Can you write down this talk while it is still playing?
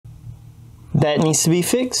That needs to be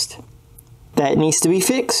fixed. That needs to be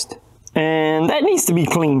fixed. And that needs to be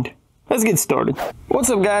cleaned. Let's get started.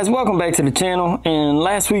 What's up guys, welcome back to the channel. In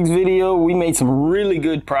last week's video, we made some really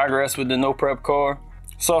good progress with the no prep car.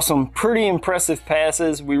 Saw some pretty impressive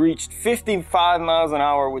passes. We reached 55 miles an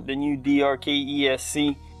hour with the new DRK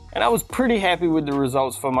ESC. And I was pretty happy with the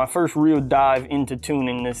results for my first real dive into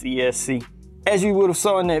tuning this ESC. As you would have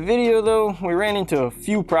saw in that video though, we ran into a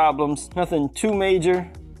few problems, nothing too major,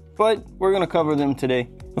 but we're gonna cover them today.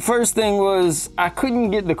 The first thing was I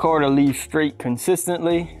couldn't get the car to leave straight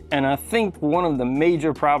consistently, and I think one of the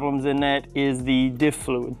major problems in that is the diff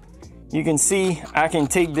fluid. You can see I can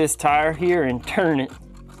take this tire here and turn it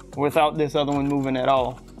without this other one moving at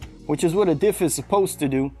all, which is what a diff is supposed to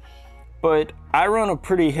do. But I run a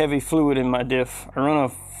pretty heavy fluid in my diff. I run a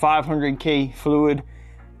 500K fluid,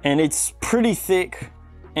 and it's pretty thick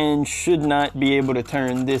and should not be able to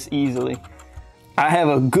turn this easily. I have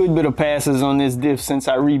a good bit of passes on this diff since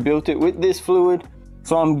I rebuilt it with this fluid,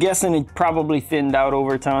 so I'm guessing it probably thinned out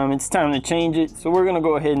over time. It's time to change it, so we're gonna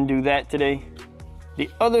go ahead and do that today. The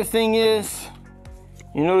other thing is,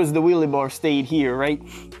 you notice the wheelie bar stayed here, right?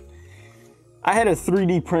 I had a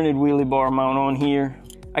 3D printed wheelie bar mount on here.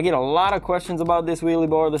 I get a lot of questions about this wheelie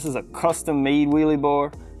bar. This is a custom made wheelie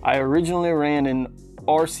bar. I originally ran an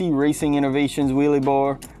RC Racing Innovations wheelie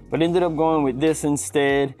bar, but ended up going with this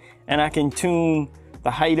instead. And I can tune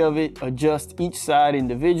the height of it, adjust each side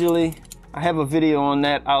individually. I have a video on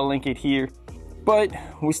that, I'll link it here. But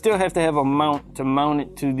we still have to have a mount to mount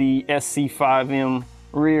it to the SC5M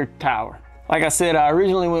rear tower. Like I said, I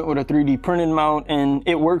originally went with a 3D printed mount and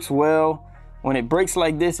it works well. When it breaks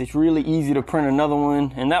like this, it's really easy to print another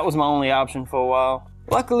one, and that was my only option for a while.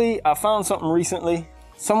 Luckily, I found something recently.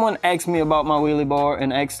 Someone asked me about my wheelie bar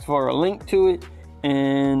and asked for a link to it,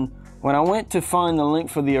 and when I went to find the link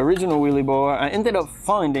for the original wheelie bar, I ended up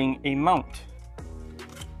finding a mount.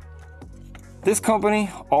 This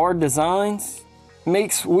company, R Designs,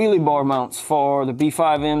 makes wheelie bar mounts for the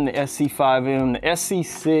B5M, the SC5M, the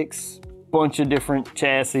SC6, bunch of different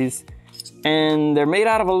chassis, and they're made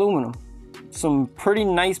out of aluminum. Some pretty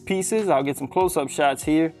nice pieces. I'll get some close-up shots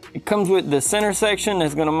here. It comes with the center section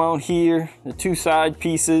that's gonna mount here, the two side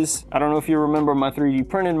pieces. I don't know if you remember my 3D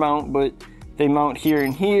printed mount, but they mount here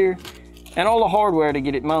and here, and all the hardware to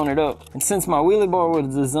get it mounted up. And since my wheelie bar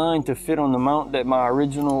was designed to fit on the mount that my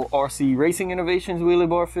original RC Racing Innovations wheelie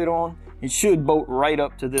bar fit on, it should bolt right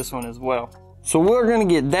up to this one as well. So we're gonna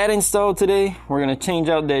get that installed today. We're gonna change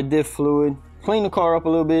out that diff fluid, clean the car up a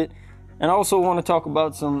little bit, and I also want to talk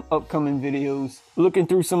about some upcoming videos. Looking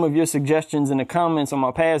through some of your suggestions in the comments on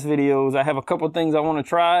my past videos, I have a couple things I want to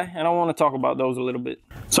try, and I want to talk about those a little bit.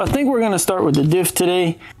 So I think we're going to start with the diff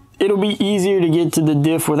today. It'll be easier to get to the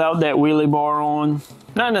diff without that wheelie bar on.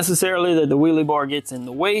 Not necessarily that the wheelie bar gets in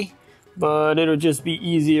the way, but it'll just be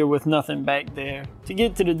easier with nothing back there to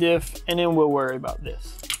get to the diff, and then we'll worry about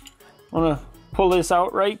this. I'm going to pull this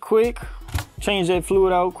out right quick. Change that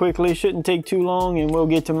fluid out quickly, shouldn't take too long, and we'll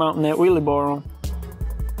get to mounting that wheelie bar on.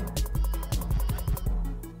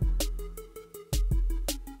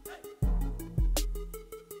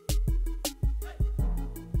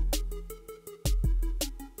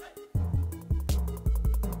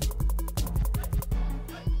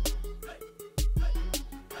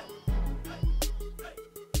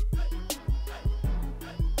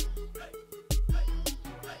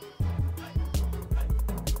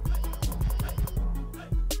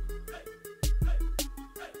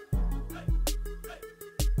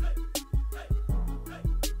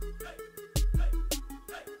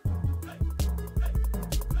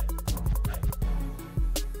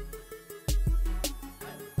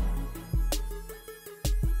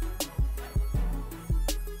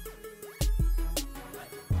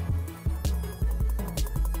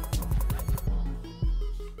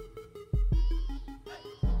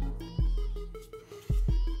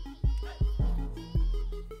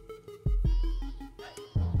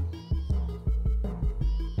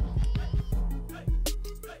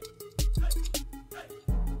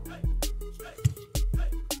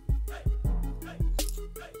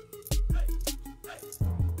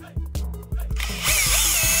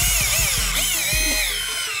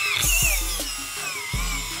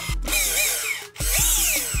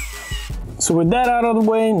 So with that out of the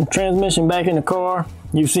way and the transmission back in the car,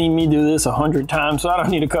 you've seen me do this 100 times, so I don't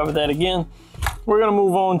need to cover that again. We're gonna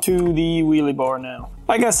move on to the wheelie bar now.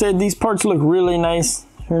 Like I said, these parts look really nice.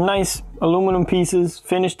 They're nice aluminum pieces,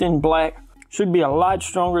 finished in black. Should be a lot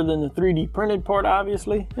stronger than the 3D printed part,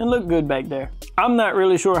 obviously, and look good back there. I'm not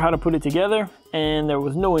really sure how to put it together, and there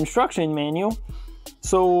was no instruction manual.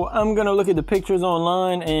 So I'm gonna look at the pictures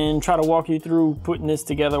online and try to walk you through putting this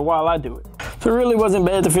together while I do it. So it really wasn't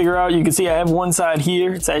bad to figure out. You can see I have one side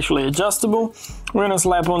here. It's actually adjustable. We're gonna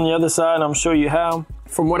slap on the other side and I'll show you how.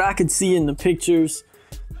 From what I could see in the pictures,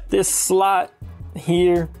 this slot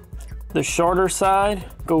here, the shorter side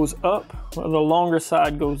goes up, while the longer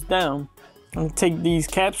side goes down. I'm gonna take these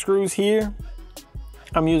cap screws here.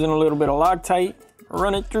 I'm using a little bit of Loctite,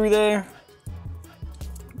 run it through there.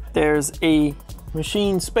 There's a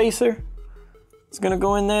machine spacer. It's gonna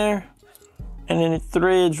go in there, and then it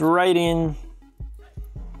threads right in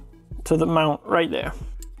to the mount right there.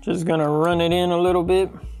 Just gonna run it in a little bit.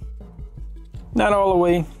 Not all the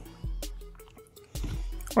way.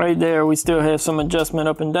 Right there, we still have some adjustment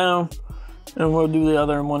up and down, and we'll do the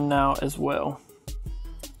other one now as well.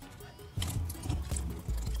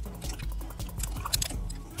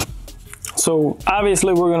 So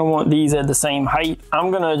obviously we're gonna want these at the same height. I'm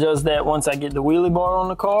gonna adjust that once I get the wheelie bar on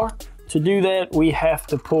the car. To do that, we have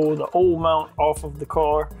to pull the old mount off of the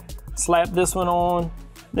car, slap this one on,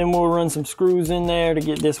 then we'll run some screws in there to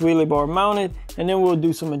get this wheelie bar mounted, and then we'll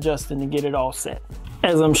do some adjusting to get it all set.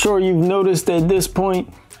 As I'm sure you've noticed at this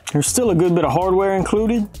point, there's still a good bit of hardware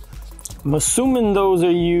included. I'm assuming those are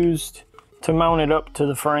used to mount it up to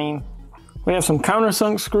the frame. We have some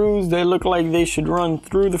countersunk screws that look like they should run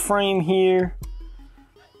through the frame here,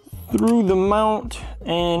 through the mount,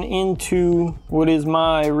 and into what is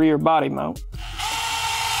my rear body mount.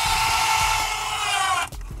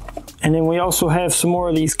 And then we also have some more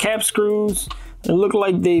of these cap screws that look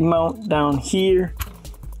like they mount down here.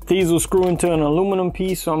 These will screw into an aluminum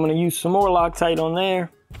piece, so I'm gonna use some more Loctite on there.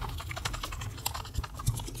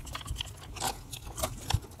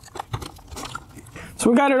 So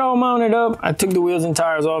we got it all mounted up. I took the wheels and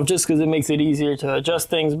tires off just because it makes it easier to adjust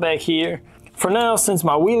things back here. For now, since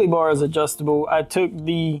my wheelie bar is adjustable, I took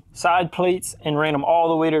the side plates and ran them all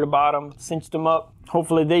the way to the bottom, cinched them up.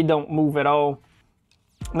 Hopefully they don't move at all.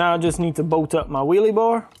 Now I just need to bolt up my wheelie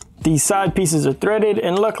bar. These side pieces are threaded,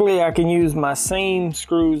 and luckily I can use my same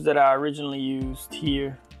screws that I originally used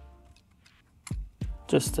here.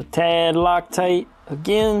 Just a tad Loctite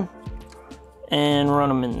again, and run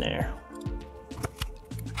them in there.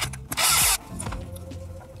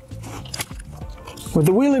 With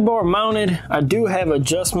the wheelie bar mounted, I do have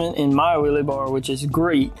adjustment in my wheelie bar, which is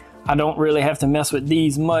great. I don't really have to mess with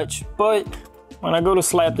these much, but when I go to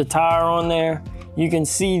slap the tire on there, you can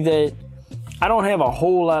see that I don't have a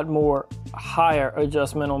whole lot more higher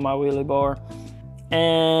adjustment on my wheelie bar,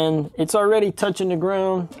 and it's already touching the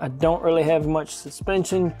ground. I don't really have much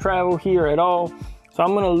suspension travel here at all. So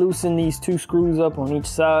I'm gonna loosen these two screws up on each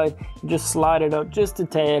side, just slide it up just a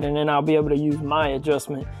tad, and then I'll be able to use my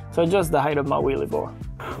adjustment to adjust the height of my wheelie bar.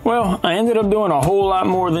 Well, I ended up doing a whole lot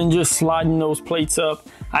more than just sliding those plates up.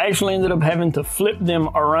 I actually ended up having to flip them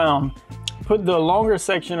around. Put the longer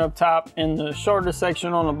section up top and the shorter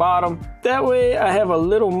section on the bottom. That way I have a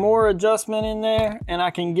little more adjustment in there, and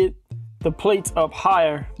I can get the plates up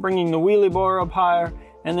higher, bringing the wheelie bar up higher,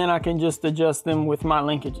 and then I can just adjust them with my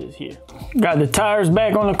linkages here. Got the tires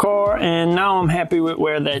back on the car, and now I'm happy with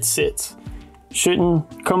where that sits.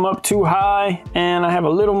 Shouldn't come up too high, and I have a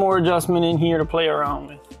little more adjustment in here to play around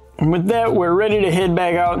with. And with that, we're ready to head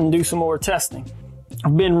back out and do some more testing.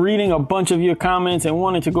 I've been reading a bunch of your comments and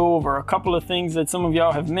wanted to go over a couple of things that some of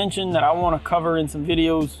y'all have mentioned that I want to cover in some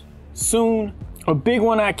videos soon. A big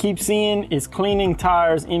one I keep seeing is cleaning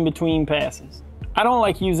tires in between passes. I don't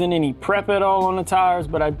like using any prep at all on the tires,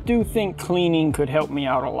 but I do think cleaning could help me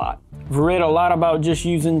out a lot. I've read a lot about just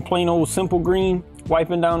using plain old simple green,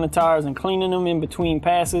 wiping down the tires and cleaning them in between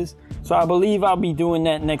passes. So I believe I'll be doing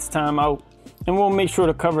that next time out, and we'll make sure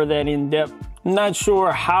to cover that in depth. I'm not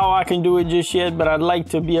sure how I can do it just yet, but I'd like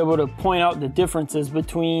to be able to point out the differences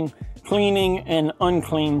between cleaning and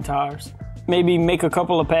uncleaned tires. Maybe make a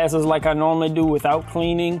couple of passes like I normally do without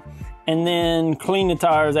cleaning, and then clean the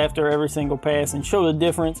tires after every single pass and show the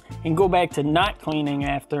difference, and go back to not cleaning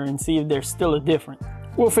after and see if there's still a difference.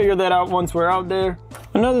 We'll figure that out once we're out there.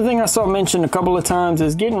 Another thing I saw mentioned a couple of times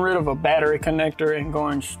is getting rid of a battery connector and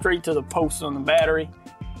going straight to the post on the battery.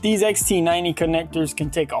 These XT90 connectors can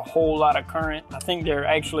take a whole lot of current. I think they're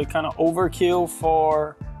actually kind of overkill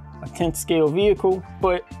for a 10th scale vehicle,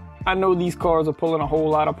 but I know these cars are pulling a whole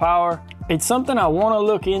lot of power. It's something I want to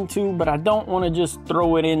look into, but I don't want to just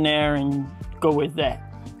throw it in there and go with that.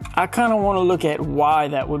 I kind of want to look at why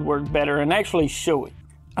that would work better and actually show it.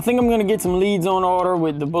 I think I'm going to get some leads on order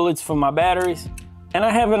with the bullets for my batteries, and I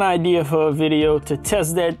have an idea for a video to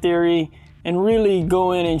test that theory and really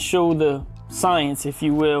go in and show the science, if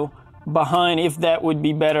you will, behind if that would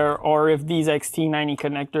be better or if these XT90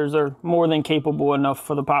 connectors are more than capable enough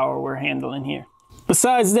for the power we're handling here.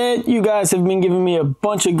 Besides that, you guys have been giving me a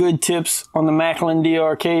bunch of good tips on the Macklin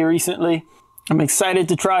DRK recently. I'm excited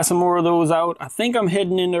to try some more of those out. I think I'm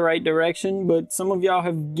heading in the right direction, but some of y'all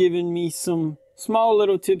have given me some small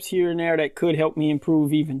little tips here and there that could help me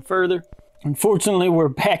improve even further. Unfortunately, we're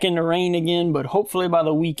back in the rain again, but hopefully by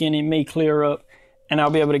the weekend it may clear up and I'll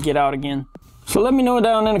be able to get out again. So let me know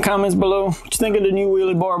down in the comments below what you think of the new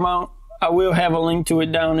wheelie bar mount. I will have a link to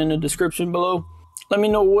it down in the description below. Let me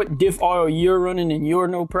know what diff oil you're running in your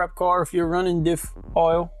no prep car if you're running diff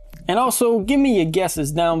oil. And also give me your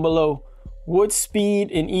guesses down below. What speed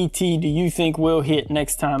and ET do you think we'll hit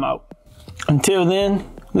next time out? Until then,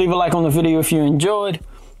 leave a like on the video if you enjoyed.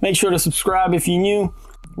 Make sure to subscribe if you're new.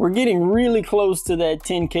 We're getting really close to that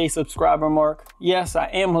 10K subscriber mark. Yes, I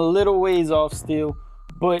am a little ways off still,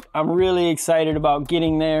 but I'm really excited about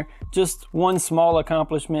getting there. Just one small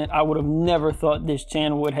accomplishment. I would have never thought this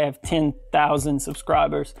channel would have 10,000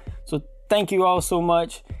 subscribers. So thank you all so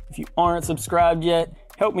much. If you aren't subscribed yet,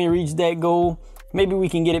 help me reach that goal. Maybe we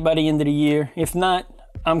can get it by the end of the year. If not,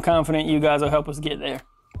 I'm confident you guys will help us get there.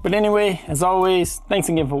 But anyway, as always, thanks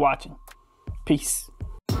again for watching. Peace.